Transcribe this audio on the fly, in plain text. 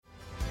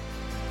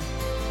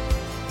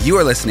You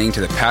are listening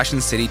to the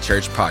Passion City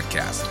Church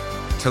podcast.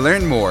 To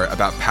learn more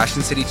about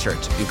Passion City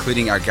Church,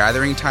 including our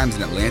gathering times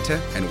in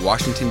Atlanta and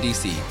Washington,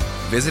 D.C.,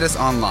 visit us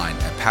online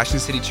at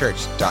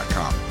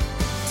PassionCityChurch.com.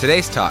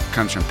 Today's talk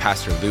comes from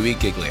Pastor Louis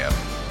Giglio.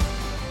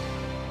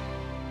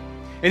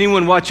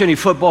 Anyone watch any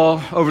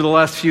football over the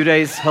last few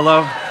days?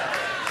 Hello?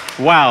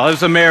 Wow, it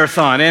was a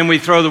marathon, and we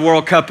throw the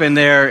World Cup in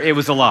there. It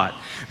was a lot.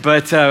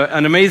 But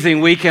an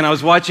amazing weekend. I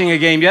was watching a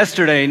game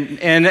yesterday,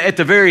 and at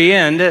the very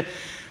end,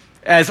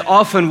 as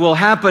often will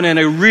happen in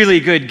a really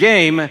good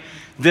game,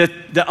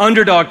 the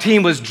underdog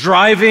team was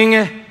driving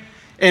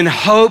in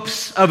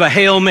hopes of a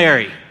Hail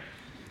Mary.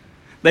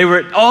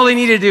 All they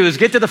needed to do was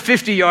get to the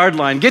 50-yard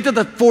line, get to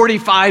the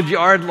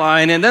 45-yard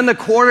line, and then the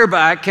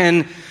quarterback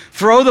can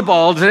throw the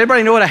ball. Does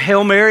anybody know what a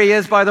Hail Mary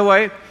is, by the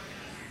way?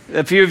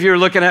 A few of you are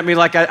looking at me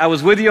like I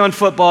was with you on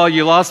football,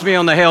 you lost me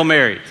on the Hail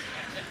Mary.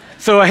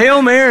 So a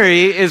Hail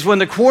Mary is when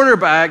the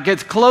quarterback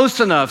gets close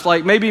enough,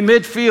 like maybe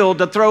midfield,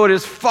 to throw it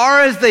as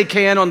far as they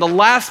can on the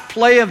last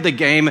play of the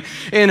game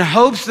in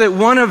hopes that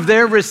one of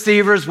their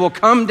receivers will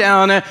come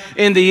down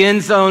in the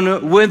end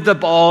zone with the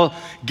ball,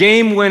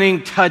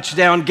 game-winning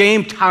touchdown,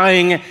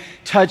 game-tying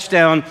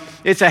touchdown.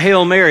 It's a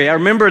Hail Mary. I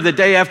remember the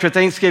day after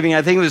Thanksgiving,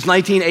 I think it was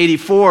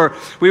 1984,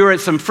 we were at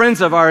some friends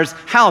of ours'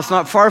 house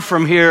not far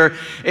from here,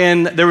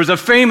 and there was a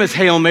famous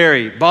Hail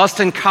Mary.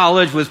 Boston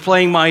College was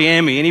playing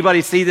Miami.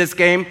 Anybody see this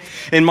game?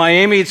 And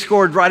Miami had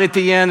scored right at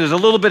the end. There's a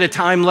little bit of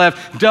time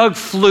left. Doug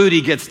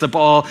Flutie gets the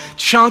ball,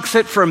 chunks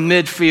it from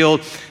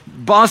midfield.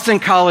 Boston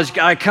College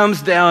guy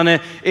comes down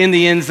in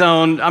the end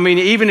zone. I mean,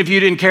 even if you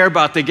didn't care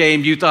about the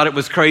game, you thought it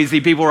was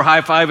crazy. People were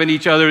high-fiving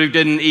each other who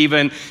didn't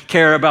even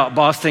care about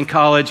Boston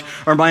College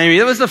or Miami.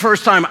 That was the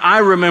first time I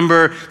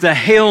remember the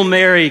Hail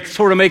Mary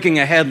sort of making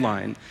a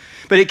headline.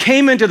 But it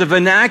came into the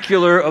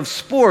vernacular of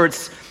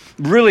sports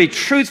really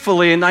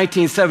truthfully in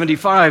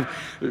 1975.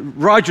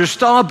 Roger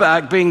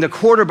Staubach being the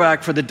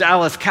quarterback for the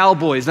Dallas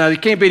Cowboys. Now, there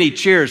can't be any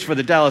cheers for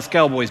the Dallas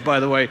Cowboys, by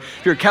the way.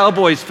 If you're a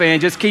Cowboys fan,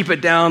 just keep it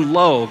down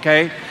low,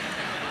 okay?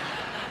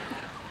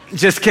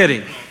 Just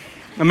kidding.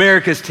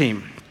 America's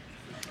team.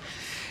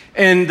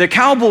 And the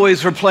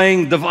Cowboys were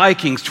playing the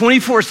Vikings.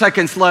 24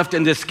 seconds left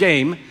in this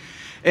game.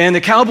 And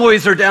the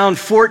Cowboys are down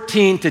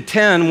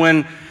 14-10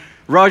 when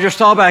Roger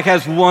Staubach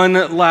has one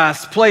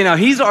last play. Now,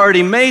 he's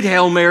already made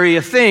Hail Mary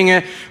a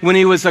thing when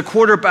he was a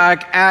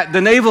quarterback at the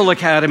Naval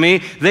Academy.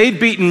 They'd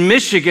beaten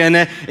Michigan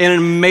in a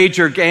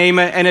major game,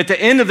 and at the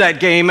end of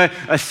that game,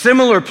 a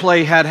similar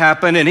play had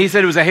happened, and he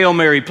said it was a Hail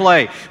Mary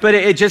play, but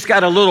it just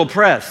got a little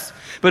press.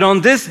 But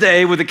on this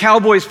day, with the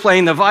Cowboys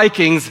playing the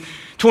Vikings,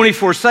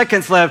 24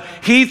 seconds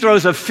left, he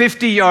throws a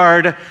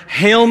 50-yard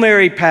Hail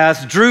Mary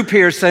pass. Drew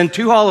Pearson,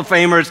 two Hall of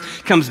Famers,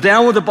 comes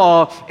down with the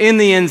ball in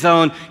the end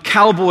zone.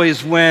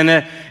 Cowboys win.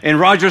 And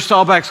Roger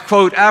Staubach's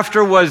quote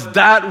after was,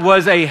 "That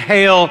was a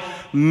Hail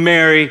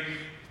Mary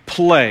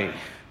play.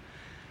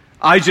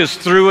 I just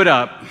threw it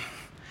up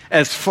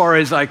as far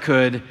as I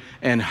could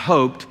and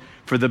hoped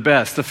for the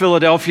best." The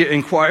Philadelphia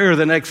Inquirer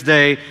the next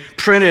day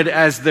printed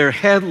as their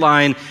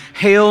headline,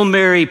 "Hail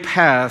Mary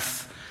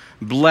pass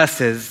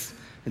blesses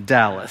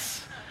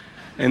Dallas."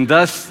 And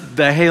thus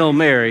the Hail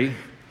Mary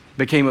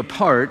became a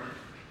part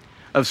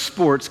of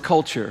sports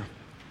culture.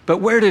 But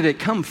where did it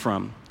come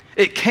from?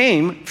 It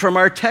came from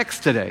our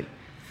text today.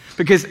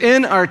 Because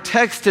in our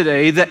text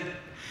today,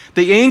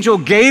 the angel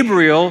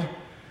Gabriel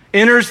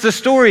enters the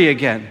story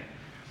again.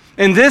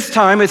 And this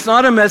time, it's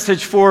not a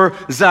message for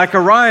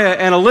Zachariah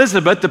and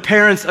Elizabeth, the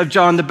parents of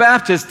John the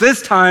Baptist.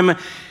 This time,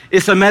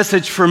 it's a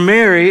message for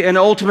Mary and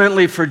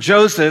ultimately for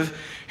Joseph,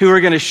 who are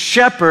going to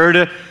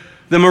shepherd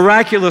the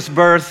miraculous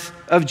birth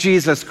of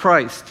Jesus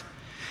Christ.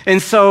 And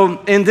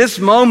so in this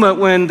moment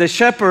when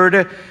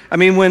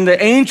when the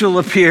angel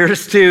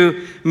appears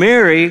to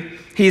Mary,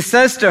 he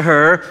says to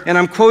her, and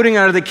I'm quoting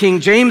out of the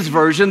King James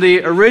Version,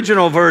 the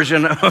original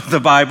version of the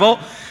Bible,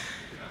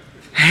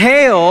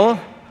 "Hail,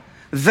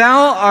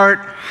 thou art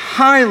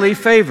highly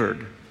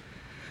favored.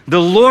 The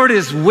Lord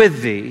is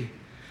with thee.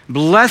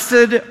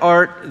 Blessed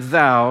art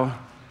thou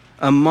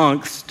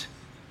amongst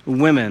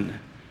women."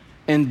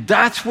 And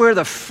that's where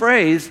the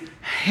phrase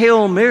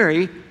Hail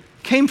Mary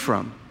came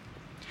from.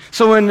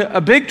 So in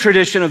a big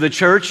tradition of the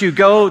church, you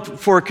go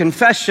for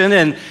confession,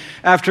 and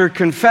after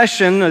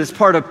confession, as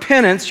part of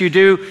penance, you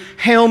do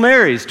Hail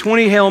Marys,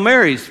 20 Hail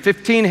Marys,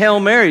 15 Hail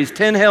Marys,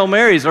 10 Hail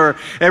Marys, or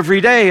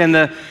every day in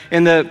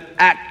the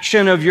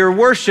action of your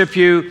worship,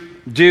 you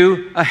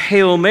do a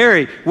Hail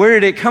Mary. Where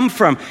did it come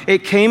from?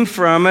 It came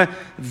from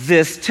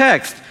this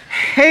text.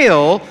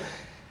 "Hail,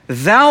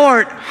 thou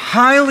art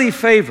highly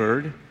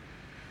favored,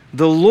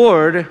 the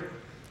Lord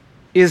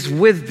is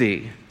with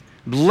thee.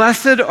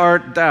 Blessed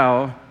art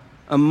thou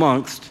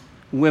amongst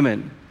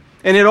women."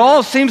 And it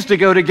all seems to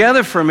go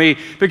together for me,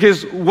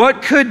 because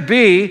what could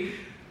be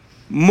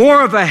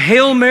more of a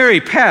Hail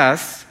Mary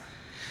pass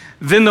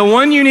than the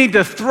one you need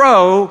to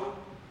throw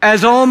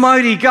as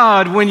Almighty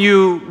God when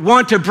you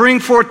want to bring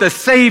forth the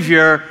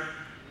Savior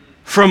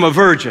from a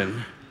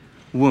virgin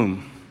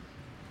womb?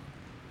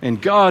 And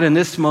God in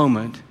this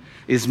moment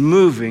is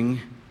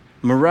moving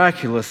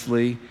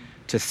miraculously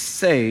to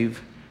save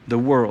the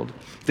world.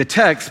 The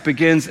text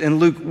begins in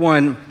Luke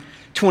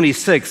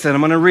 1:26, and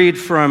I'm going to read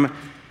from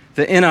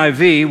the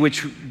NIV,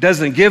 which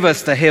doesn't give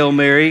us the Hail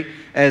Mary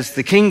as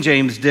the King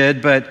James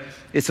did, but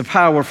it's a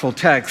powerful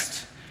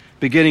text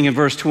beginning in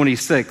verse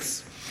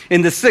 26.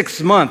 In the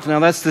 6th month, now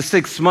that's the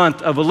 6th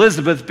month of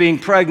Elizabeth being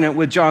pregnant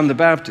with John the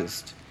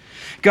Baptist,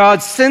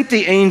 God sent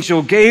the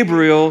angel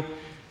Gabriel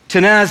to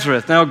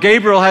Nazareth. Now,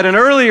 Gabriel had an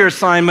earlier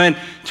assignment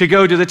to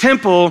go to the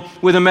temple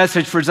with a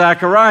message for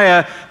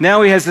Zechariah.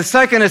 Now he has the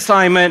second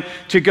assignment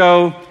to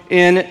go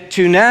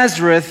into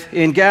Nazareth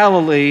in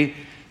Galilee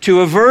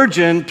to a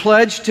virgin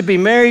pledged to be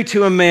married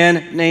to a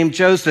man named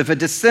Joseph, a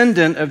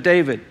descendant of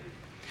David.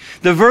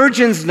 The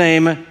virgin's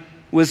name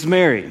was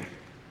Mary.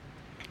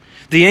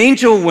 The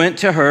angel went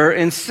to her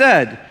and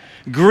said,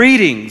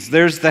 "Greetings,"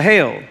 there's the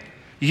hail,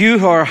 "you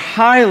who are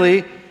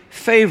highly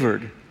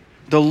favored.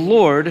 The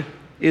Lord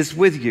is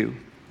with you."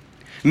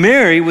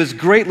 Mary was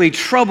greatly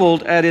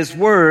troubled at his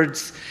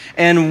words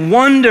and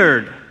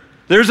wondered.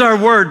 There's our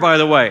word, by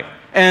the way.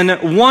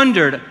 And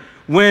wondered.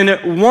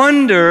 When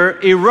wonder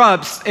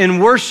erupts in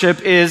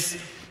worship is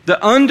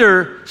the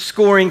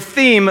underscoring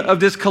theme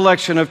of this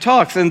collection of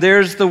talks. And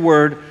there's the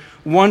word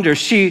wonder.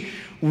 She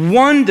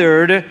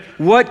wondered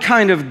what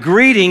kind of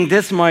greeting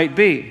this might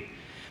be.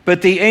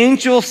 But the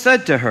angel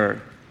said to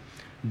her,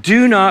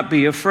 "Do not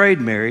be afraid,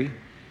 Mary.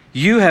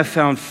 You have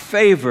found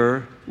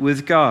favor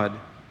with God.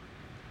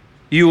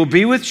 You will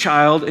be with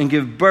child and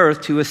give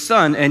birth to a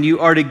son, and you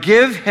are to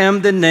give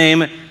him the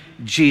name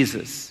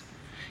Jesus.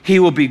 He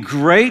will be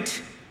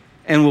great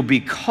and will be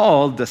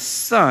called the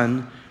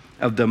Son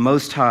of the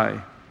Most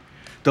High.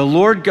 The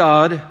Lord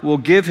God will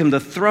give him the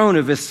throne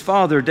of his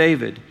father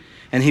David,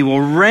 and he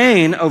will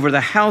reign over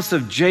the house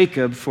of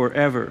Jacob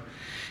forever.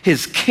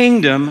 His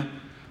kingdom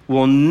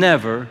will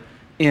never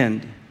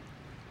end."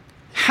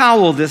 "How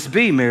will this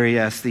be?" Mary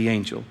asked the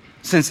angel,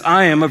 "since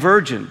I am a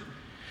virgin?"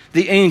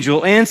 The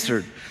angel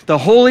answered, "The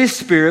Holy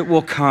Spirit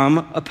will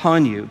come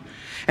upon you,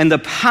 and the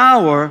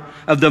power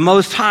of the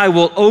Most High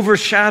will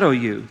overshadow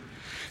you.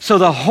 So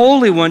the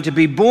Holy One to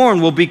be born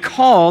will be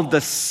called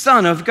the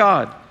Son of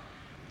God.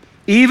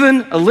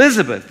 Even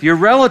Elizabeth, your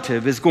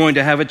relative, is going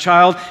to have a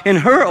child in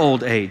her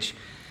old age.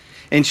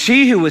 And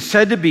she who was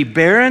said to be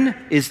barren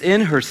is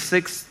in her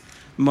 6th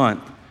month.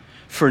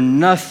 For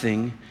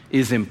nothing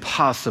is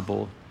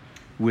impossible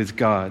with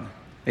God."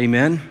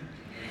 Amen?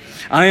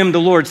 "I am the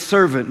Lord's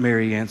servant,"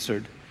 Mary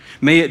answered.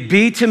 "May it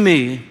be to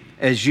me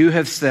as you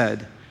have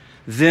said."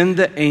 Then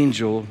the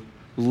angel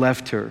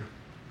left her.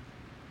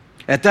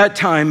 At that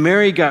time,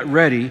 Mary got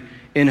ready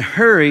and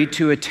hurried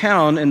to a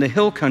town in the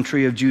hill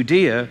country of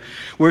Judea,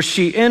 where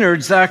she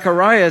entered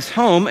Zechariah's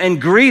home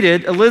and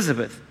greeted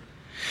Elizabeth.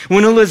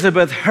 When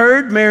Elizabeth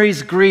heard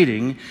Mary's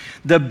greeting,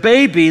 the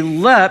baby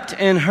leapt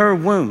in her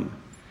womb,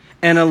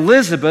 and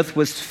Elizabeth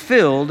was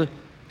filled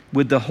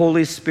with the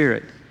Holy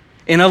Spirit.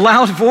 In a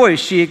loud voice,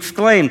 she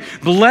exclaimed,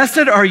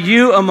 "Blessed are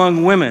you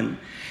among women,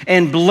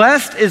 and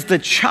blessed is the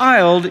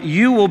child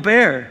you will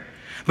bear.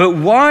 But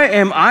why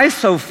am I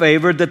so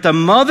favored that the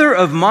mother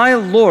of my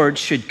Lord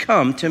should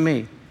come to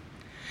me?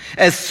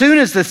 As soon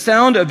as the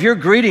sound of your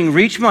greeting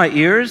reached my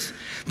ears,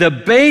 the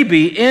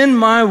baby in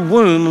my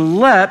womb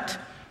leapt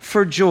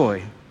for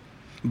joy.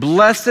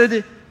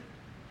 Blessed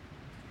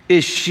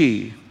is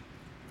she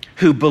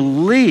who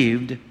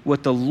believed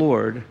what the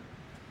Lord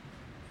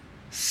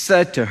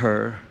said to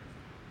her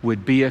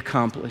would be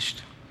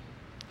accomplished."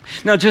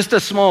 Now, just a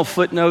small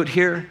footnote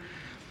here.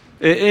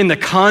 In the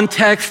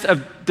context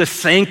of the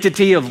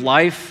sanctity of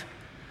life,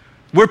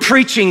 we're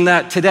preaching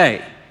that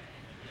today.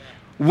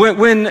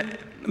 When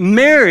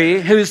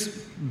Mary, who's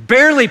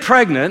barely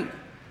pregnant,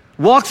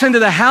 walks into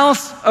the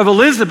house of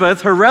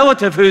Elizabeth, her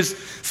relative who's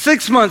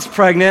 6 months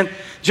pregnant,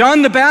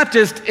 John the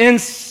Baptist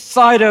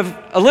inside of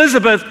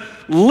Elizabeth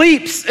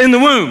leaps in the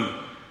womb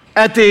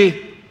at the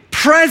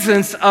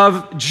presence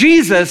of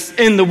Jesus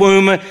in the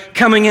womb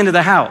coming into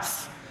the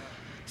house.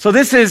 So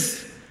this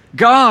is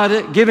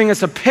God giving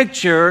us a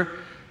picture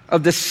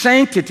of the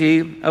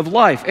sanctity of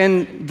life,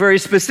 and very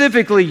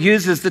specifically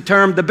uses the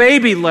term, the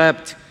baby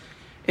leapt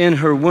in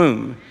her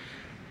womb.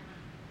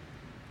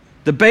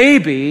 The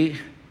baby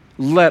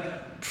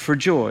leapt for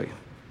joy.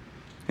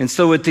 And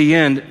so at the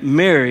end,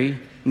 Mary,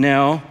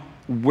 now,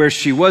 where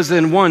she was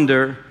in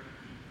wonder,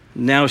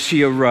 now she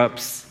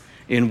erupts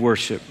in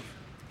worship.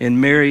 And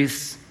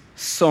Mary's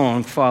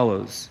song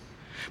follows.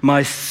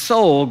 "My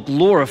soul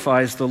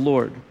glorifies the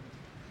Lord,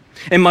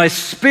 and my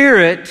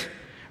spirit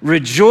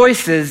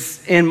rejoices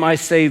in my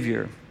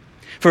Savior,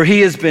 for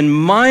he has been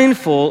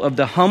mindful of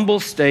the humble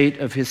state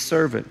of his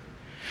servant.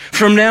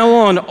 From now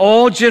on,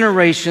 all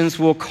generations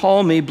will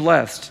call me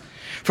blessed,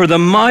 for the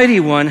Mighty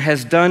One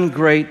has done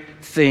great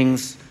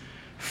things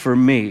for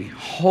me.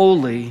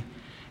 Holy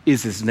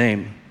is his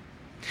name.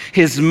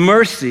 His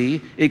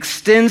mercy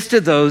extends to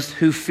those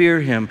who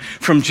fear him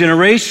from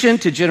generation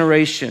to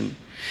generation.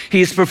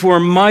 He's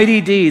performed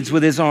mighty deeds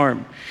with his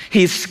arm.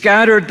 He's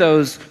scattered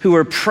those who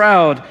are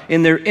proud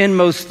in their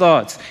inmost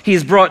thoughts.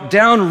 He's brought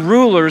down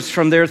rulers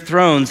from their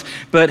thrones,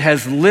 but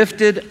has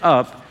lifted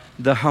up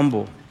the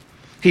humble.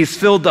 He's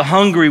filled the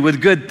hungry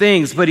with good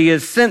things, but he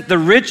has sent the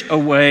rich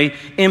away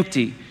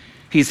empty.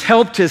 He's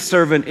helped his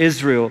servant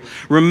Israel,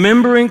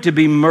 remembering to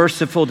be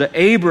merciful to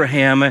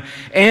Abraham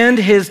and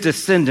his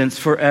descendants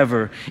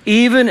forever,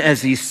 even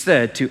as he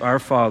said to our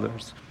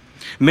fathers."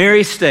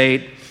 Mary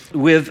stayed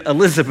with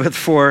Elizabeth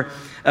for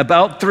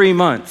about 3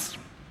 months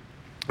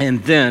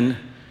and then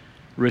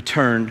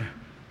returned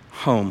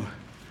home.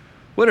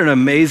 What an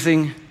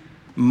amazing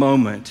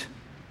moment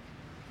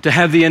to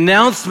have the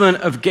announcement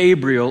of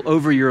Gabriel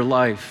over your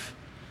life.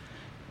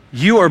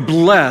 You are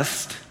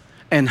blessed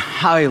and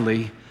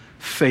highly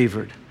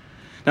favored.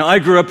 Now, I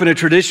grew up in a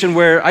tradition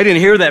where I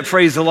didn't hear that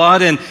phrase a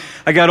lot, and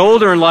I got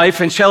older in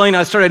life, and Shelley and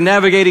I started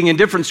navigating in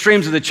different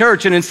streams of the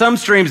church, and in some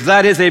streams,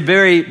 that is a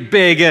very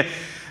big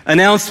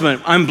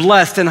announcement. I'm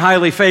blessed and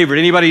highly favored.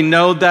 Anybody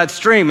know that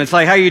stream? It's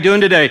like, how you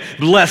doing today?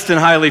 Blessed and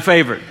highly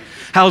favored.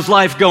 How's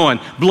life going?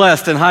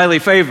 Blessed and highly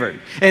favored.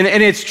 And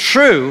it's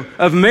true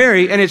of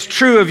Mary, and it's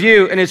true of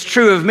you, and it's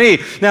true of me.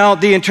 Now,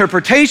 the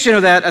interpretation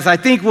of that, as I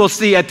think we'll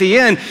see at the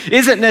end,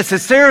 isn't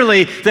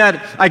necessarily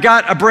that I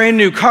got a brand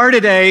new car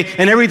today,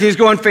 and everything's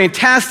going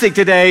fantastic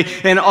today,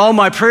 and all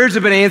my prayers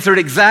have been answered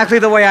exactly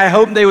the way I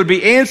hoped they would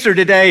be answered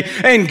today,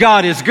 and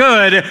God is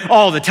good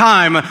all the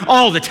time.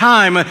 All the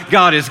time,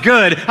 God is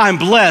good. I'm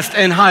blessed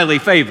and highly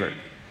favored.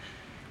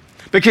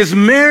 Because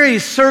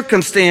Mary's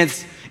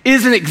circumstance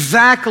isn't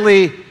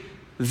exactly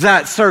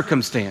that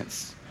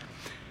circumstance.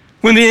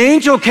 When the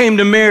angel came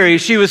to Mary,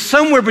 she was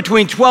somewhere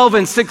between 12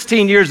 and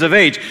 16 years of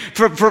age.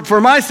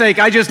 For my sake,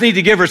 I just need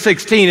to give her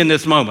 16 in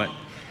this moment.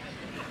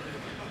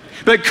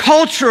 But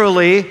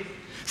culturally,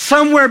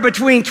 somewhere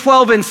between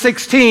 12 and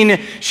 16,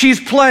 she's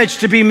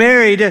pledged to be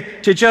married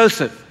to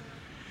Joseph.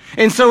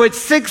 And so at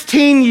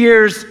 16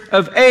 years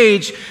of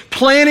age,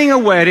 planning a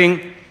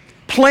wedding,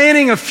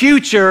 planning a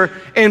future,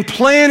 and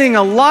planning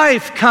a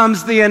life,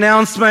 comes the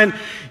announcement,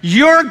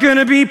 you're going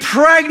to be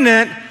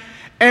pregnant,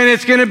 and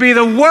it's going to be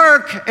the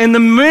work and the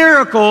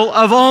miracle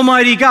of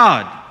Almighty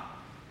God.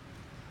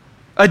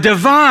 A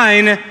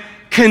divine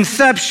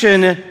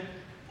conception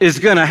is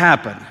going to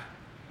happen.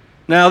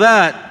 Now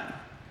that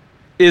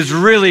is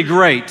really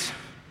great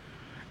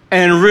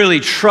and really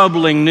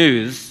troubling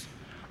news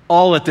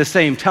all at the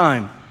same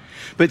time.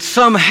 But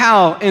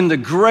somehow, in the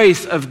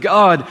grace of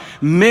God,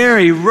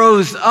 Mary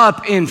rose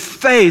up in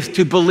faith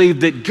to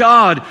believe that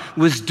God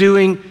was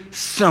doing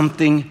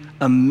something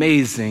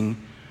amazing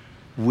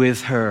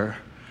with her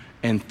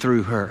and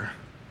through her.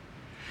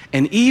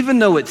 And even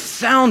though it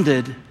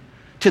sounded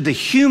to the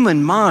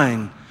human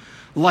mind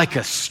like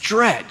a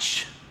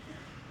stretch,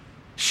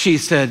 she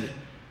said,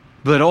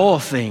 but all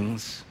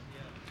things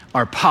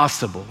are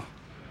possible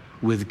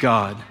with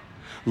God.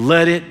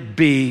 Let it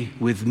be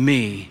with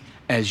me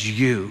as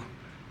you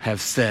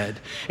have said.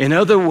 In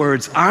other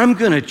words, I'm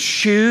going to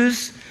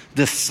choose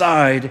the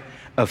side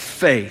of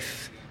faith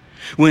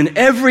when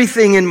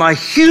everything in my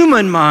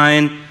human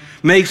mind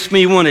makes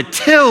me want to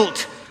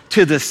tilt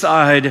to the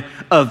side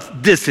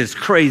of this is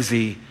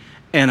crazy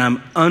and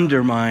I'm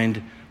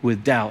undermined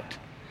with doubt.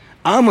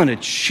 I'm going to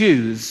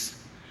choose,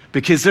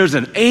 because there's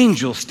an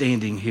angel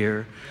standing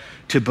here,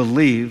 to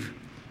believe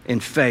in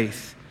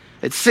faith.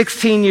 At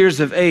 16 years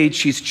of age,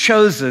 she's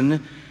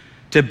chosen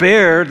to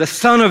bear the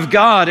Son of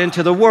God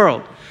into the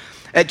world.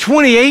 At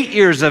 28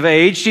 years of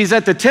age, she's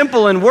at the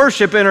temple in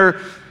worship, and her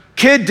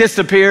kid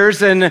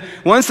disappears, and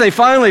once they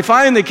finally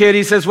find the kid,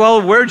 he says,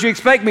 well, where'd you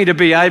expect me to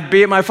be? I'd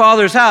be at my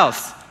father's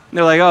house. And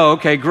they're like, oh,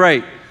 okay,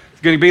 great.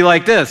 It's going to be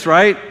like this,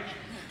 right?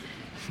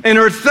 In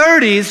her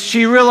 30s,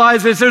 she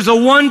realizes there's a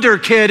wonder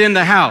kid in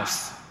the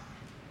house.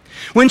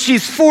 When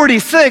she's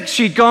 46,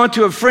 she'd gone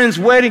to a friend's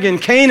wedding in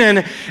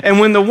Canaan, and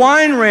when the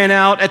wine ran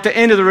out at the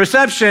end of the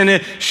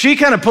reception, she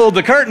kind of pulled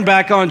the curtain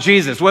back on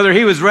Jesus. Whether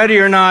he was ready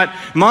or not,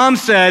 Mom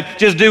said,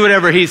 just do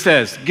whatever he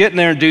says. Get in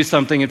there and do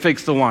something and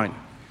fix the wine.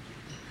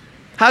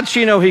 How'd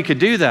she know he could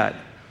do that?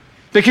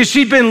 Because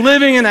she'd been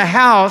living in a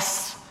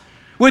house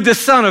with the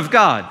Son of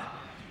God.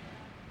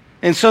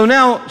 And so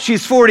now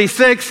she's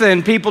 46,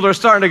 and people are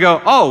starting to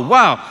go, oh,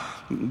 wow,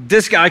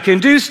 this guy can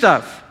do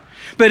stuff.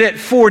 But at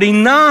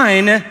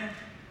 49,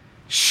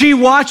 she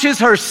watches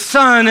her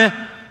son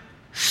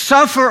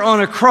suffer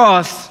on a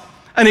cross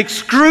an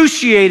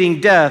excruciating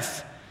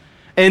death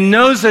and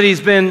knows that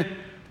he's been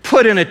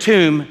put in a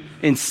tomb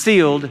and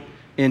sealed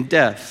in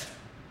death.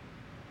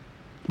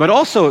 But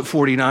also at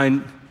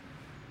 49,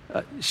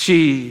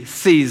 she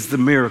sees the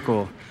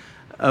miracle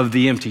of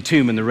the empty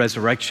tomb and the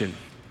resurrection.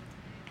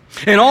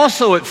 And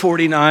also at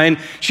 49,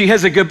 she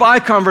has a goodbye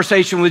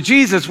conversation with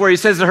Jesus where he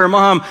says to her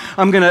mom,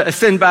 I'm going to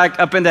ascend back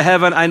up into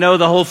heaven. I know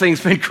the whole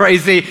thing's been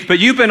crazy, but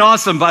you've been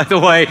awesome, by the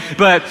way,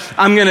 but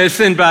I'm going to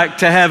ascend back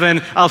to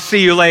heaven. I'll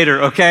see you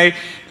later, okay?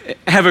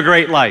 Have a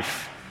great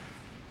life.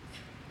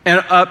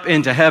 And up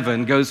into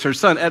heaven goes her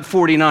son at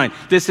 49.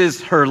 This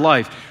is her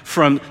life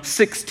from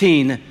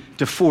 16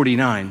 to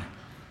 49.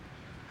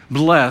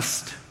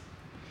 Blessed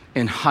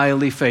and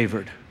highly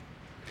favored.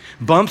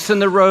 Bumps in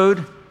the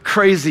road,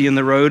 crazy in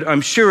the road.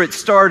 I'm sure it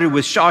started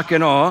with shock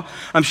and awe.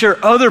 I'm sure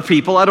other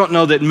people, I don't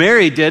know that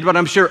Mary did, but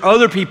I'm sure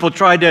other people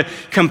tried to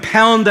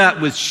compound that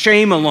with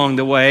shame along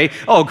the way.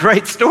 Oh,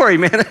 great story,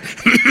 man.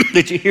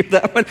 Did you hear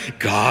that one?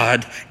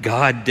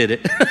 God did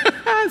it.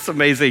 That's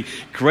amazing.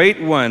 Great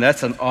one.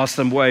 That's an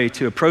awesome way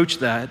to approach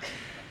that.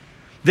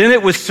 Then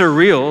it was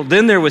surreal.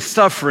 Then there was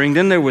suffering.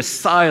 Then there was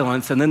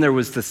silence. And then there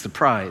was the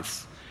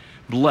surprise.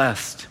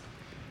 Blessed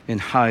and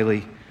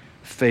highly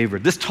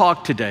favored. This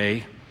talk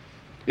today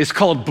is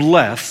called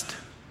Blessed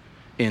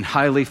and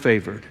Highly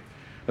Favored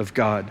of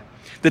God.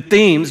 The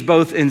themes,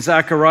 both in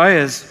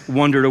Zechariah's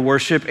wonder to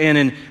worship and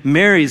in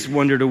Mary's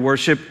wonder to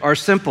worship, are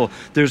simple.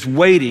 There's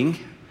waiting,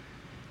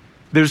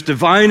 there's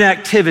divine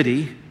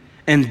activity,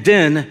 and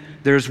then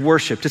there's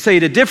worship. To say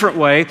it a different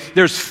way,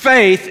 there's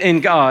faith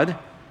in God.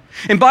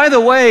 And by the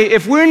way,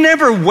 if we're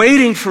never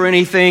waiting for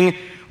anything,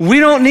 we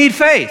don't need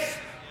faith.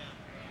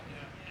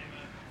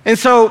 And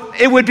so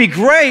it would be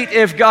great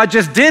if God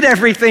just did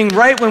everything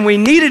right when we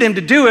needed him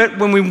to do it,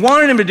 when we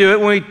wanted him to do it,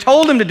 when we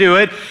told him to do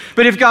it.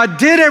 But if God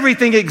did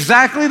everything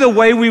exactly the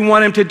way we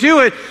want him to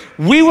do it,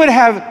 we would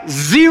have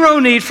zero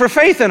need for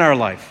faith in our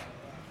life.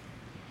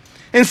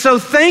 And so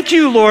thank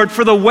you, Lord,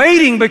 for the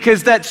waiting,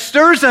 because that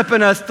stirs up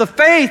in us the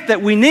faith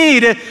that we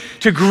need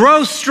to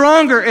grow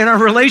stronger in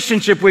our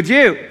relationship with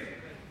you.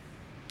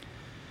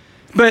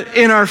 But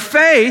in our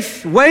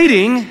faith,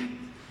 waiting,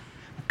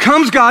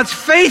 comes God's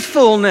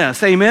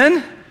faithfulness,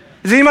 amen?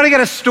 Has anybody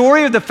got a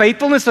story of the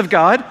faithfulness of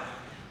God?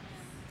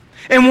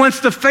 And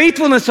once the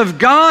faithfulness of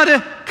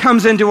God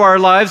comes into our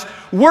lives,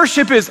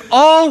 worship is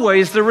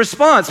always the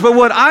response. But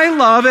what I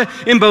love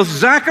in both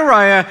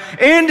Zechariah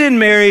and in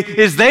Mary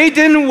is they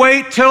didn't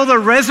wait till the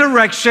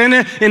resurrection,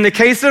 in the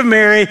case of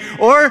Mary,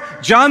 or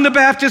John the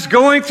Baptist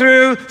going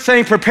through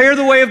saying, prepare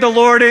the way of the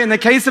Lord. In the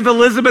case of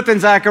Elizabeth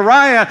and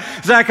Zechariah,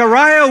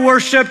 Zechariah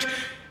worshiped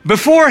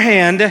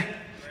beforehand,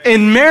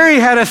 and Mary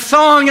had a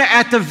song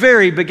at the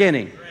very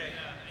beginning.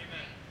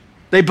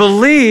 They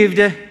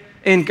believed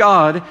in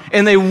God,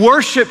 and they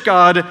worshiped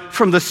God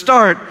from the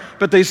start,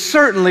 but they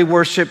certainly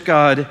worshiped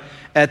God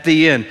at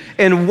the end.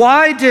 And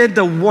why did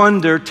the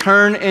wonder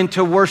turn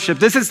into worship?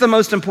 This is the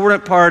most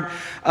important part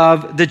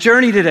of the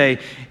journey today.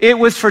 It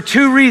was for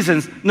two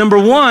reasons. Number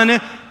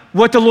one,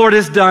 what the Lord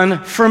has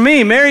done for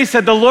me. Mary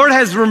said, the Lord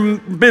has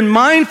been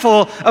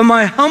mindful of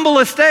my humble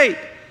estate.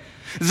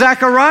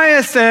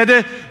 Zechariah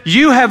said,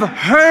 you have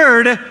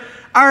heard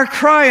our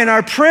cry and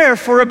our prayer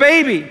for a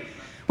baby.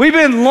 We've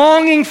been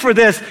longing for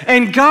this,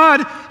 and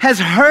God has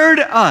heard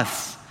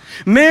us.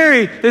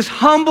 Mary, this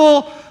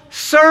humble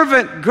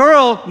servant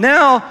girl,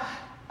 now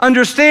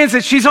understands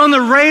that she's on the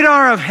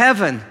radar of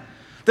heaven,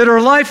 that her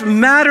life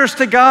matters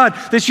to God,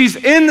 that she's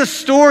in the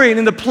story and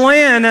in the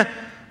plan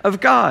of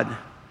God.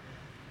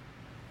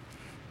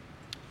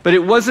 But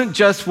it wasn't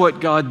just what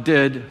God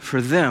did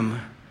for them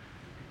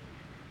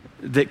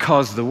that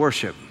caused the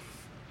worship.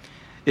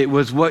 It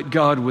was what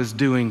God was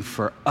doing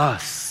for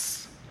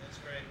us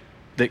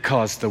that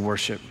caused the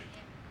worship.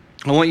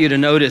 I want you to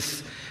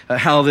notice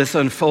how this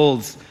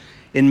unfolds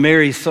in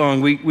Mary's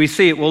song. We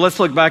see it. Well, let's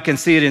look back and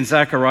see it in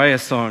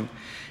Zechariah's song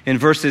in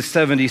verses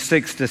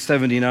 76 to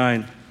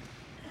 79.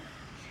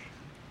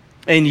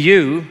 And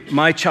you,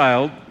 my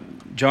child,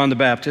 John the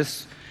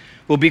Baptist,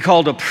 will be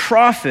called a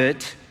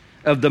prophet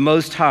of the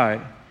Most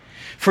High.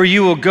 For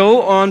you will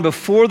go on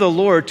before the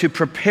Lord to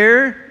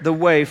prepare the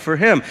way for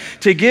him,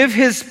 to give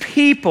his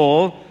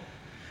people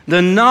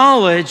the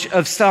knowledge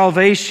of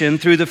salvation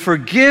through the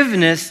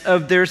forgiveness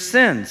of their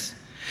sins,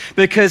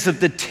 because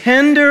of the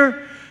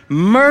tender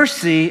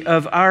mercy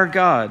of our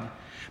God,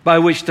 by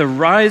which the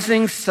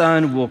rising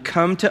sun will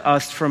come to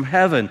us from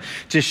heaven,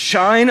 to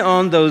shine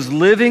on those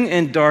living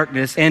in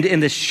darkness and in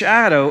the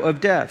shadow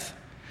of death,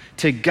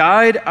 to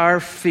guide our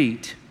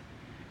feet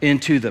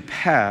into the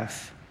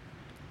path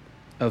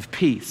of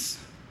peace.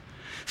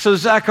 So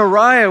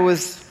Zechariah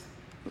was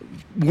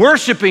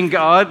worshiping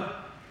God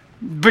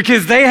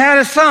because they had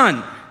a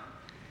son.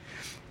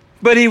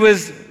 But he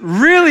was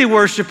really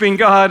worshiping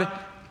God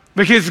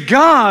because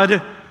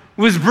God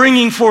was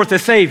bringing forth a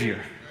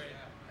Savior.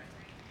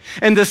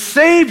 And the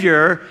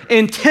Savior,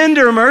 in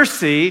tender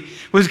mercy,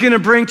 was going to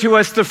bring to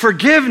us the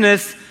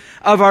forgiveness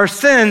of our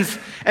sins.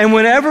 And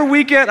whenever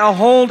we get a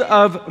hold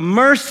of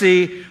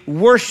mercy,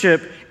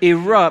 worship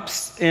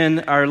erupts in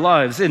our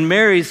lives. In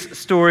Mary's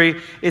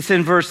story, it's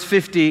in verse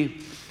 50,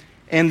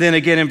 and then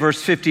again in verse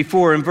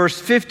 54. In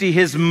verse 50,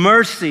 his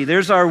mercy,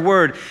 there's our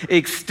word,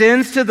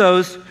 extends to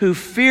those who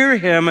fear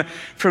him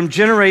from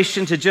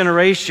generation to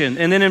generation.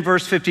 And then in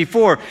verse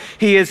 54,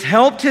 he has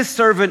helped his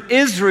servant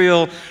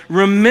Israel,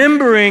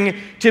 remembering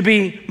to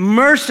be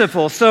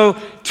merciful. So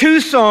 2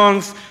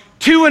 songs,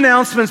 2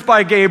 announcements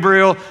by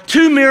Gabriel,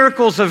 2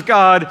 miracles of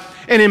God,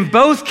 and in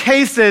both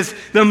cases,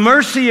 the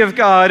mercy of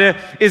God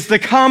is the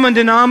common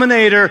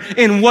denominator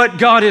in what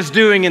God is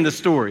doing in the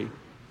story.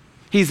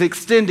 He's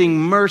extending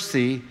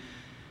mercy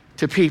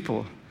to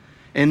people,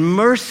 and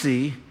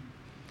mercy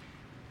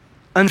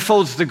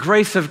unfolds the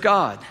grace of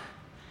God,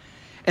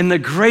 and the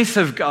grace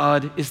of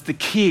God is the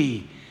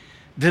key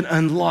that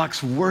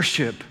unlocks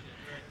worship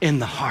in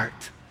the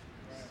heart.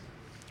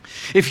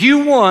 If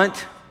you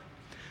want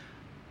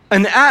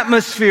an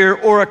atmosphere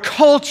or a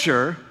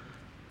culture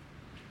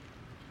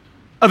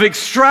of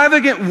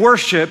extravagant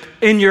worship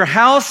in your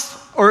house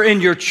or in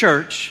your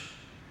church,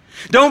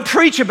 don't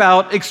preach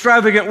about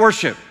extravagant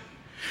worship.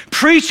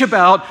 Preach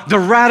about the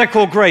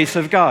radical grace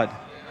of God.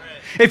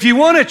 If you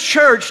want a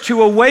church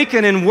to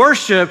awaken in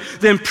worship,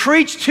 then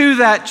preach to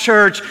that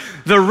church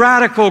the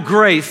radical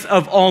grace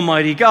of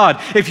Almighty God.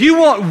 If you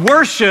want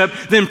worship,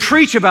 then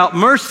preach about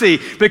mercy,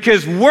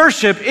 because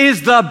worship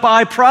is the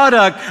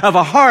byproduct of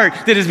a heart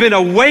that has been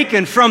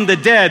awakened from the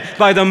dead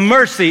by the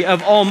mercy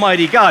of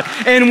Almighty God.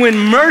 And when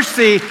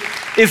mercy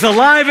is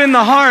alive in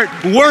the heart,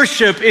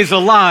 worship is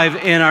alive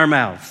in our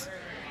mouths.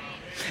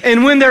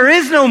 And when there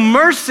is no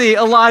mercy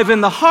alive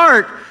in the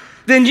heart,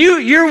 then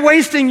you're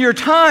wasting your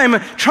time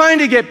trying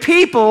to get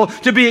people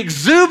to be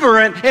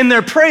exuberant in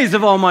their praise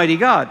of Almighty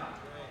God.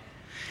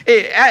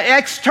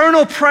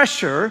 External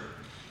pressure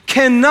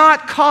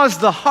cannot cause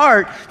the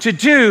heart to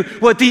do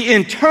what the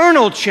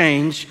internal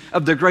change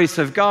of the grace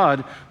of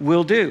God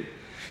will do.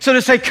 So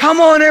to say,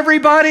 come on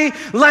everybody,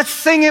 let's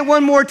sing it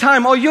one more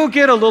time. Oh, you'll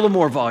get a little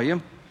more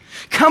volume.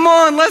 Come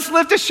on, let's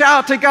lift a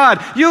shout to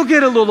God. You'll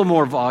get a little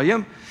more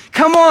volume.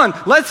 Come on,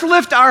 let's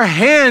lift our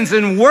hands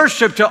in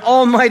worship to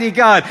Almighty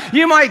God.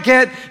 You might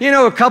get,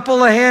 a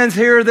couple of hands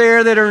here or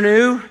there that are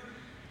new.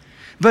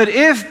 But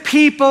if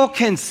people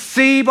can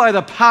see by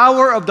the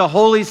power of the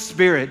Holy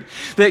Spirit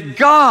that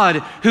God,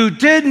 who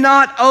did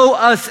not owe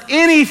us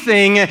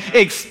anything,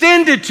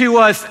 extended to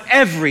us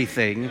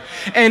everything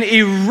and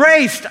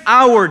erased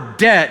our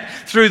debt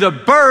through the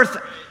birth,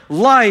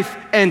 life,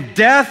 and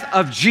death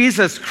of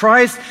Jesus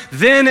Christ,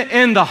 then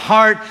in the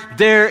heart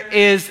there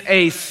is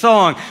a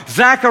song.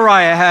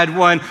 Zechariah had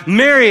one,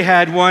 Mary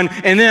had one,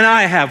 and then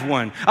I have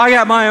one. I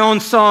got my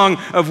own song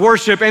of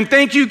worship, and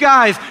thank you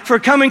guys for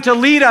coming to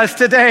lead us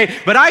today.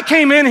 But I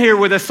came in here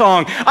with a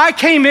song. I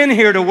came in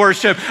here to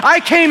worship. I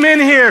came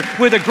in here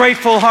with a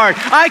grateful heart.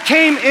 I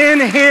came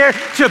in here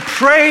to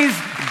praise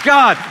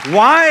God.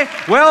 Why?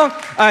 Well,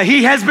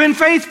 He has been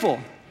faithful.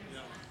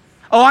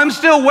 Oh, I'm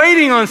still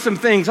waiting on some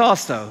things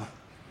also.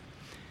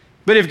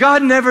 But if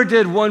God never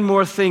did one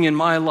more thing in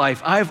my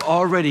life, I've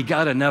already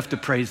got enough to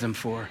praise Him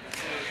for.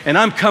 And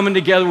I'm coming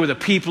together with the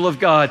people of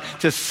God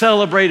to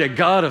celebrate a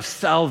God of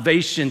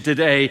salvation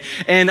today,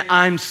 and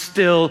I'm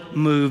still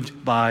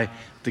moved by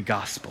the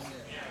gospel.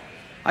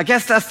 I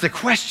guess that's the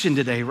question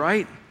today,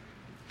 right?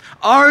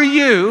 Are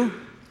you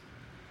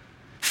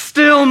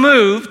still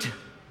moved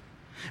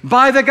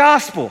by the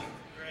gospel?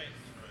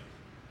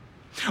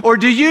 Or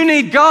do you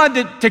need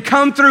God to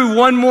come through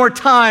one more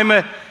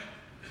time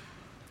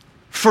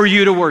for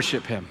you to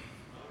worship Him?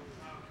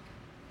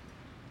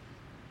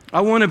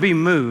 I want to be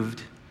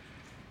moved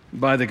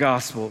by the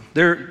gospel.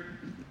 There are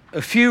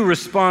a few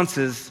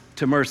responses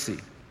to mercy.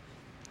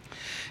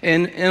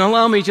 And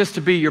allow me just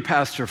to be your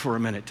pastor for a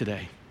minute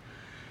today.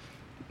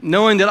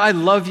 Knowing that I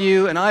love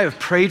you and I have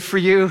prayed for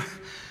you.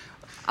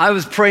 I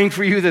was praying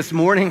for you this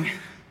morning.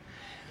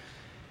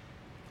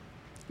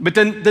 But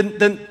then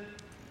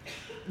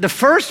the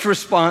first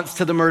response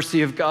to the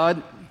mercy of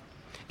God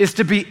is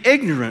to be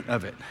ignorant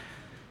of it.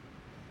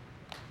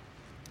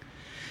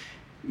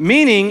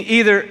 Meaning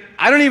either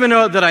I don't even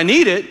know that I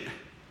need it,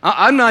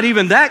 I'm not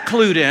even that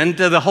clued in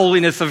to the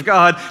holiness of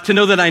God to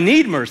know that I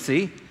need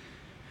mercy,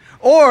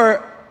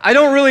 or I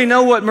don't really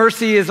know what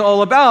mercy is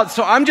all about,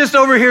 so I'm just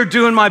over here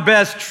doing my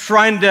best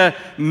trying to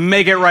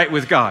make it right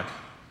with God.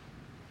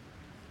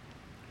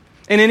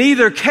 And in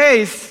either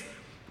case,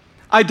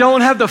 I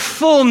don't have the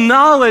full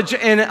knowledge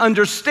and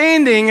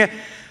understanding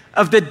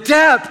of the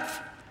depth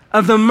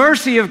of the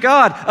mercy of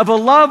God, of a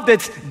love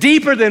that's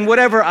deeper than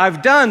whatever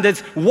I've done,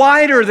 that's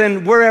wider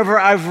than wherever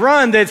I've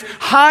run, that's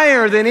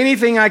higher than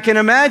anything I can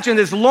imagine,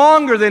 that's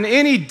longer than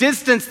any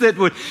distance that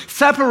would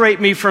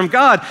separate me from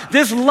God.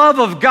 This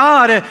love of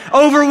God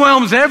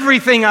overwhelms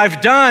everything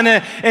I've done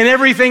and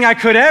everything I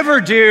could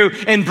ever do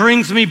and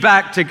brings me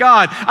back to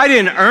God. I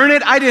didn't earn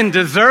it. I didn't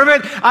deserve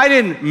it. I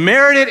didn't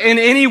merit it in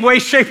any way,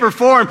 shape, or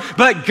form,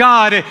 but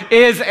God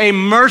is a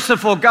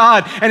merciful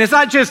God. And it's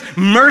not just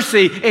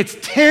mercy, it's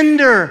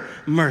tender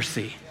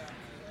mercy.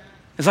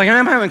 It's like,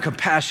 I'm having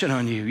compassion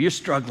on you. You're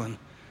struggling,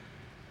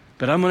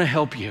 but I'm going to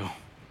help you.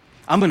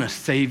 I'm going to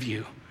save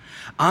you.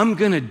 I'm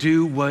going to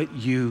do what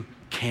you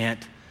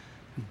can't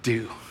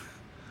do.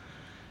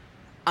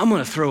 I'm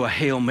going to throw a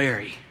Hail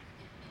Mary.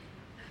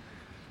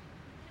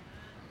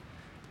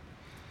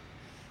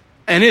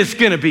 And it's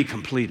going to be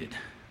completed.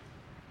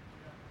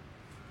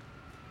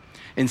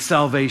 And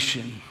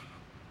salvation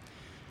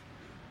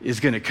is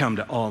going to come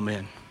to all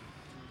men.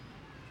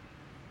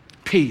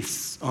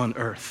 Peace on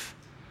earth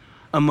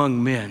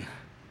among men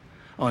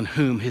on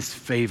whom His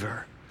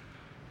favor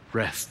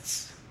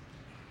rests.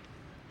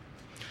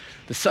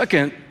 The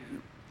second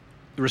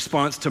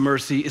response to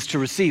mercy is to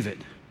receive it.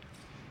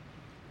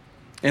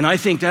 And I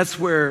think that's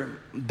where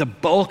the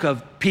bulk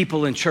of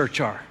people in church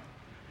are.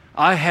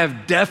 I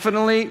have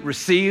definitely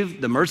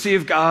received the mercy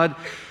of God.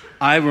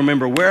 I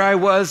remember where I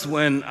was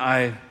when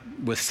I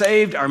was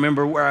saved. I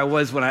remember where I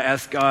was when I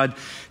asked God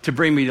to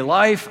bring me to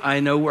life. I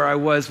know where I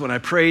was when I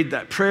prayed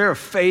that prayer of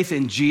faith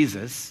in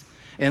Jesus,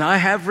 and I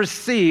have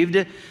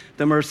received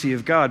the mercy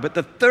of God. But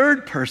the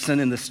third person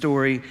in the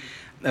story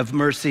of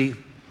mercy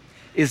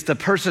is the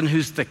person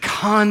who's the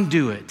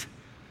conduit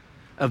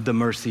of the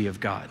mercy of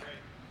God.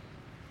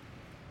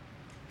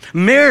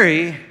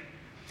 Mary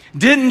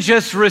didn't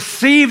just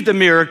receive the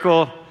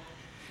miracle,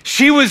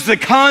 she was the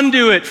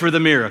conduit for the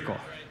miracle.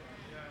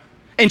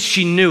 And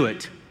she knew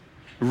it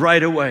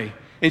right away.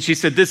 And she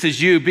said, this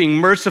is you being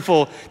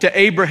merciful to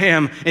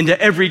Abraham and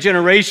to every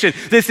generation.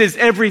 This is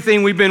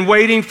everything we've been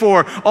waiting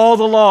for. All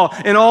the law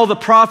and all the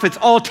prophets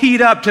all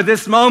teed up to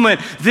this moment.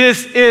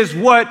 This is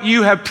what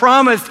you have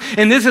promised,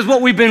 and this is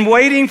what we've been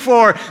waiting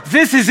for.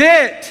 This is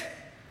it.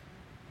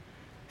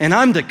 And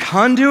I'm the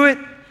conduit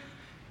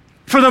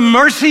for the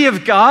mercy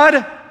of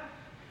God?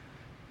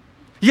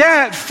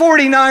 Yeah, at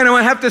 49, I'm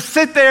going to have to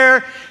sit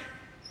there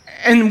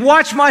and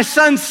watch my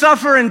son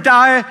suffer and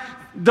die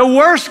the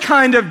worst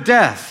kind of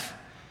death.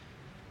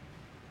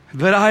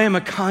 But I am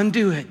a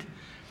conduit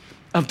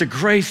of the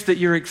grace that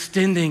you're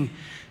extending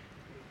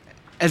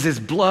as his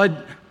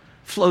blood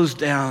flows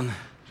down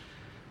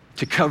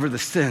to cover the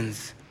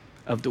sins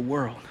of the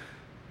world.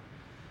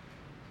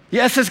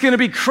 Yes, it's going to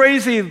be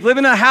crazy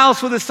living in a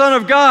house with the Son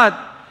of God.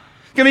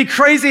 It's going to be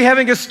crazy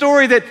having a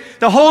story that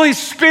the Holy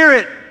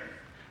Spirit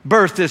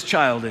birthed this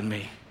child in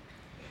me.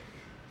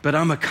 But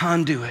I'm a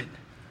conduit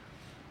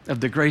of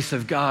the grace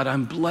of God.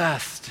 I'm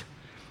blessed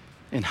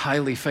and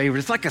highly favored.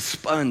 It's like a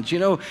sponge. You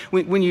know,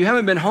 when you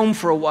haven't been home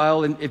for a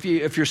while, and if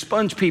you're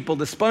sponge people,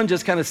 the sponge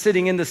is kind of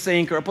sitting in the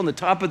sink or up on the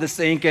top of the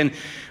sink and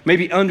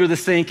maybe under the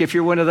sink if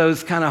you're one of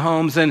those kind of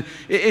homes. And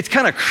it's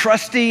kind of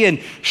crusty and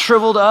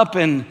shriveled up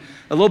and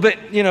a little bit,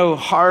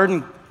 hard.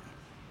 And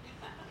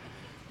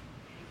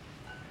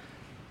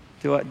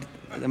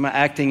am I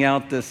acting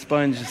out the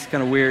sponge? It's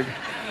kind of weird.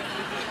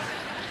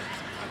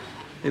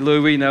 Hey, Louis,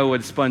 we know what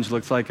a sponge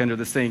looks like under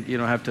the sink. You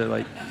don't have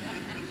to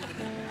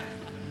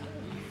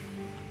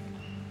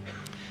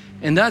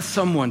And that's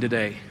someone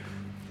today.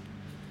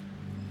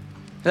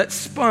 That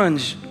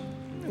sponge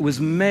was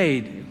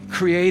made,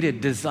 created,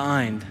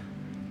 designed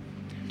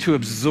to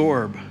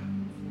absorb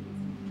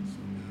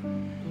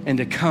and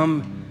to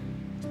become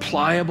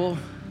pliable,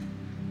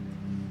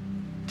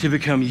 to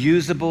become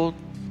usable,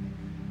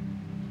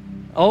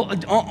 all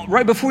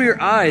right before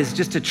your eyes,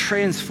 just to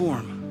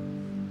transform.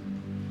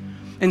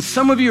 And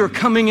some of you are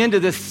coming into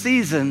this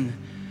season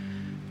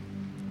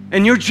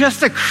and you're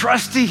just a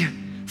crusty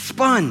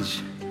sponge.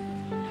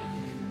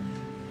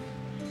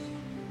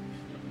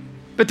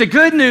 But the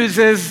good news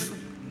is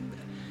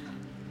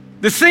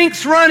the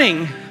sink's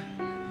running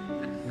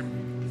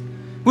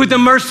with the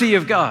mercy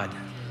of God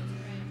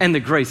and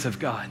the grace of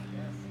God.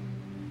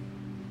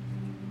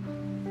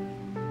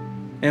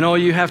 And all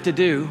you have to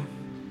do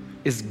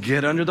is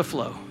get under the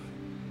flow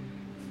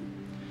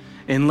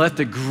and let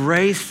the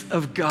grace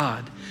of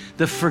God,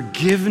 the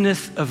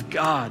forgiveness of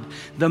God,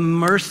 the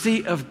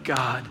mercy of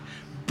God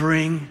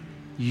bring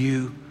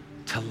you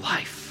to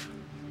life.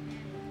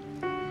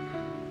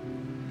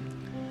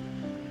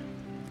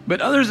 But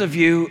others of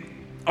you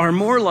are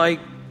more like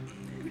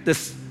the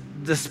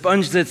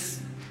sponge that's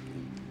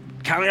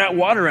kind of got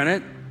water in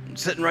it,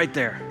 sitting right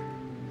there.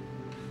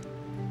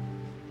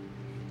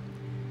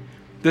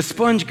 The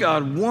sponge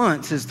God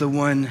wants is the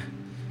one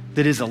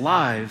that is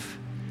alive,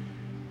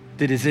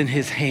 that is in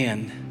his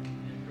hand,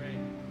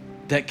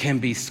 that can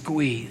be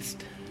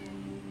squeezed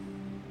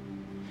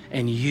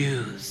and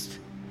used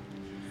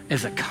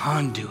as a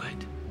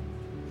conduit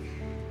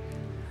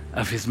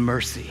of his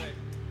mercy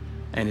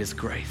and his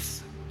grace.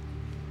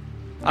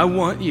 I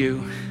want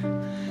you,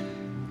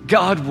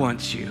 God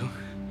wants you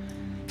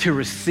to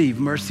receive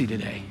mercy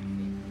today.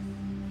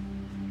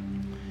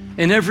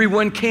 And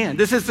everyone can.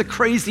 This is the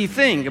crazy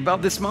thing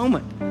about this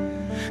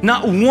moment.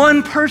 Not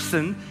one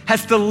person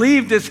has to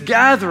leave this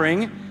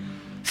gathering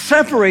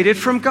separated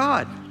from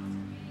God,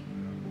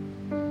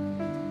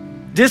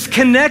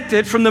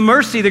 disconnected from the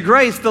mercy, the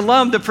grace, the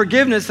love, the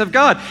forgiveness of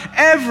God.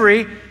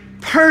 Every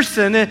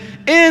person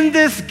in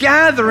this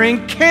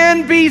gathering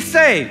can be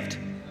saved.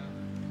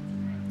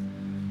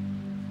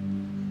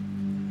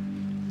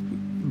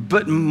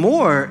 But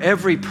more,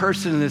 every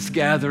person in this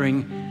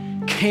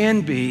gathering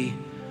can be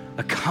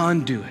a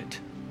conduit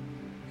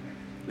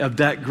of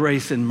that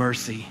grace and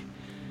mercy.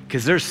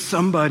 Because there's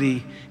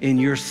somebody in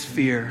your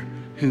sphere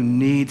who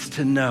needs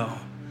to know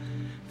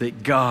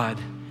that God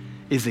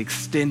is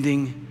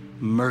extending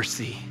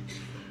mercy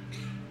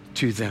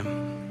to them.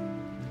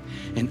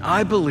 And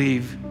I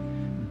believe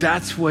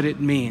that's what it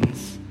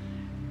means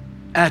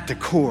at the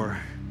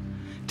core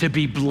to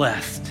be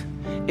blessed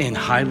and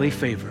highly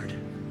favored.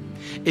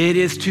 It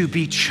is to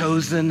be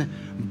chosen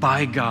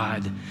by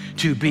God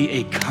to be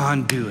a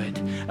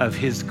conduit of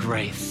his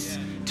grace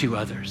to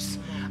others.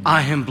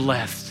 I am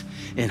blessed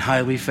and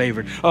highly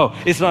favored. Oh,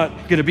 it's not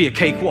going to be a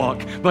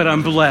cakewalk, but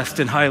I'm blessed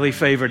and highly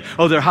favored.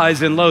 Oh, there are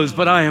highs and lows,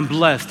 but I am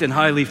blessed and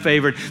highly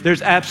favored.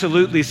 There's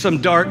absolutely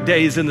some dark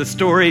days in the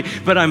story,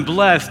 but I'm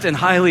blessed and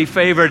highly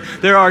favored.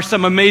 There are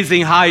some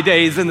amazing high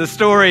days in the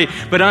story,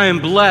 but I am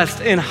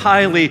blessed and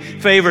highly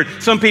favored.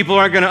 Some people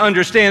aren't going to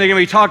understand. They're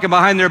going to be talking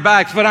behind their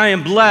backs, but I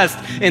am blessed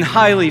and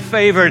highly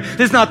favored.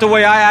 This is not the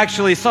way I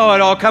actually saw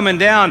it all coming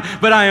down,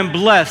 but I am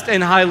blessed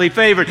and highly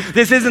favored.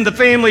 This isn't the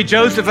family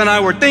Joseph and I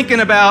were thinking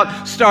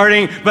about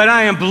starting, but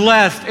I am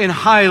blessed and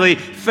highly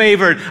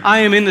favored. I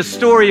am in the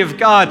story of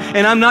God,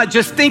 and I'm not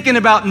just thinking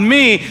about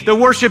me. The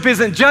worship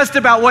isn't just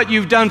about what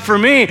you've done for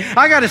me.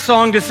 I got a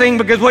song to sing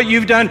because what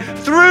you've done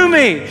through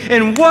me.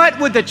 And what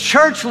would the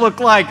church look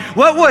like?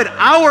 What would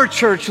our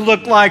church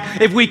look like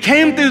if we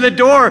came through the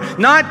door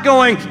not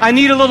going, I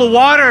need a little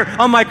water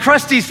on my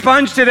crusty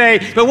sponge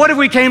today, but what if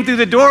we came through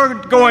the door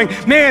going,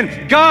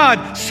 man,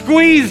 God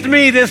squeezed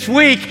me this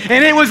week,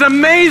 and it was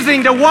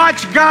amazing to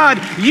watch God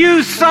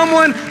use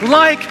someone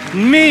like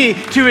me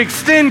to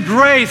extend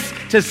grace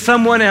to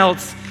someone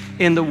else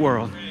in the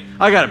world.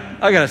 I got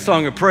a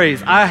song of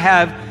praise. I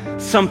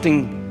have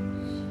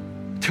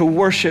something to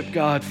worship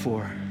God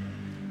for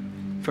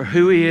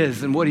who He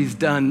is and what He's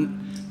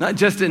done, not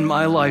just in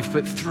my life,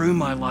 but through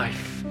my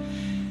life.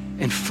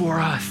 And for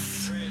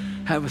us,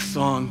 have a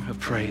song of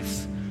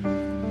praise.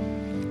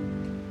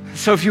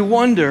 So if you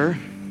wonder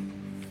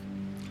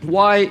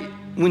why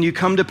when you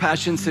come to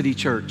Passion City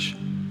Church,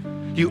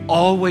 you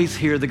always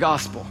hear the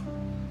gospel.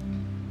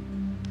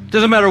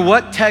 Doesn't matter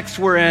what text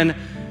we're in,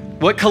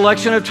 what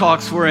collection of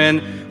talks we're in,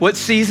 what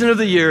season of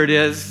the year it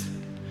is,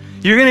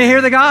 you're going to hear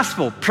the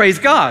gospel. Praise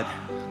God.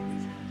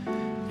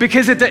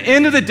 Because at the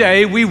end of the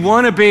day, we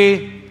want to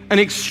be an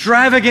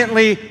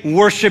extravagantly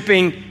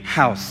worshiping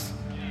house.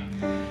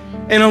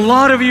 And a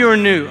lot of you are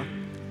new.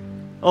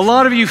 A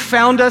lot of you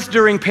found us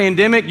during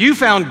pandemic. You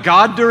found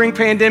God during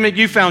pandemic.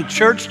 You found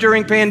church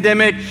during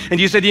pandemic. And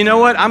you said, you know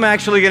what? I'm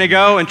actually going to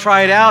go and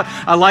try it out.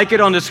 I like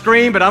it on the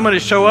screen, but I'm going to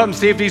show up and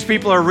see if these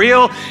people are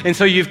real. And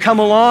so you've come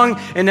along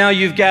and now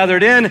you've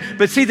gathered in.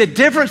 But see, the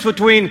difference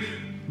between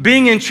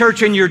being in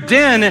church in your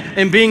den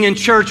and being in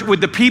church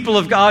with the people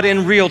of God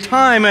in real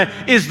time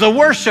is the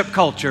worship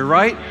culture,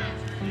 right?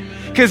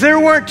 Because there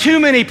weren't too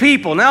many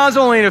people. Now, I was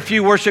only in a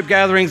few worship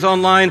gatherings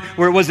online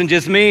where it wasn't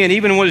just me, and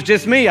even when it was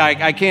just me,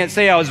 I can't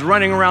say I was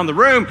running around the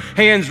room,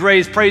 hands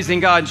raised, praising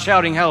God and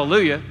shouting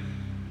hallelujah.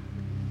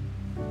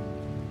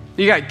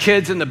 You got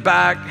kids in the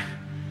back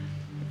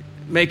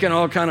making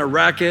all kind of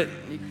racket.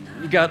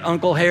 You got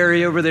Uncle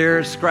Harry over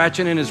there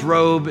scratching in his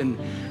robe, and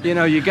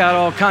you got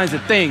all kinds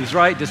of things,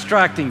 right,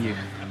 distracting you.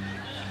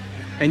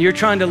 And you're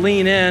trying to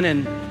lean in,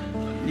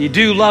 and you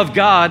do love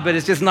God, but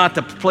it's just not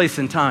the place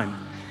and time.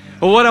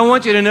 Well, what I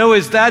want you to know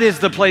is that is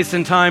the place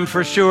and time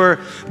for sure,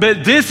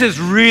 but this is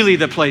really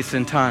the place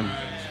and time.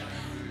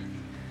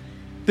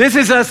 This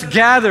is us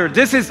gathered.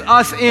 This is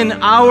us in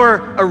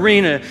our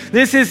arena.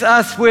 This is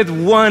us with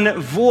one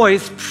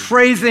voice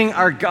praising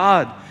our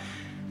God.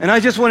 And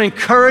I just want to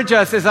encourage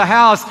us as a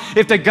house,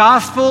 if the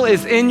gospel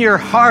is in your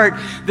heart,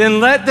 then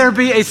let there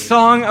be a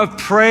song of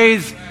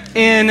praise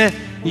in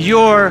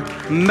your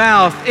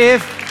mouth.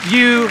 If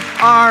you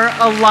are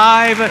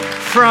alive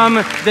from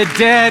the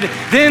dead,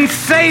 then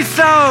say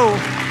so.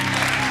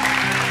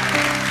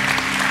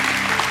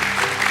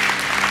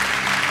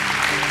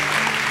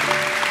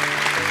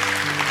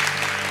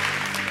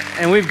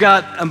 And we've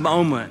got a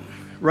moment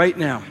right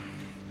now.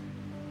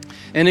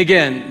 And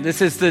again,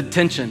 this is the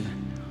tension.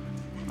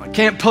 I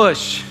can't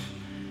push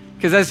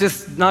because that's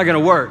just not going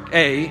to work,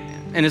 A,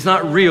 and it's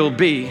not real,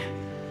 B,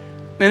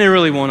 and it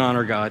really won't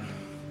honor God.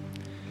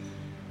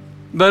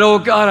 But oh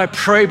God, I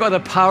pray by the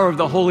power of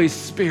the Holy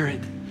Spirit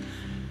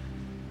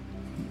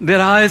that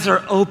eyes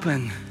are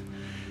open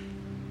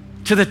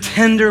to the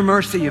tender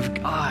mercy of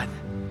God.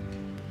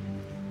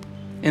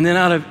 And then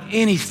out of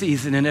any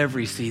season and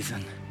every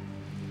season,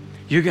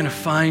 you're going to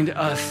find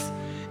us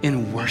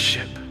in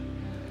worship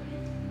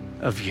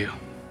of you.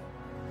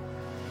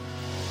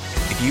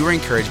 If you were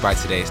encouraged by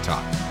today's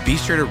talk, be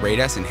sure to rate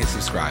us and hit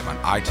subscribe on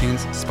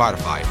iTunes,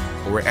 Spotify,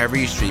 or wherever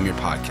you stream your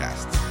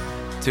podcasts.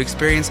 To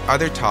experience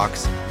other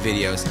talks,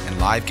 videos, and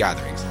live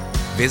gatherings,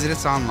 visit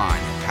us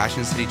online at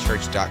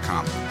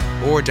PassionCityChurch.com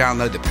or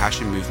download the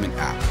Passion Movement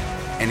app.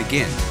 And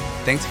again,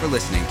 thanks for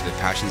listening to the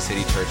Passion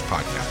City Church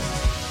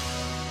podcast.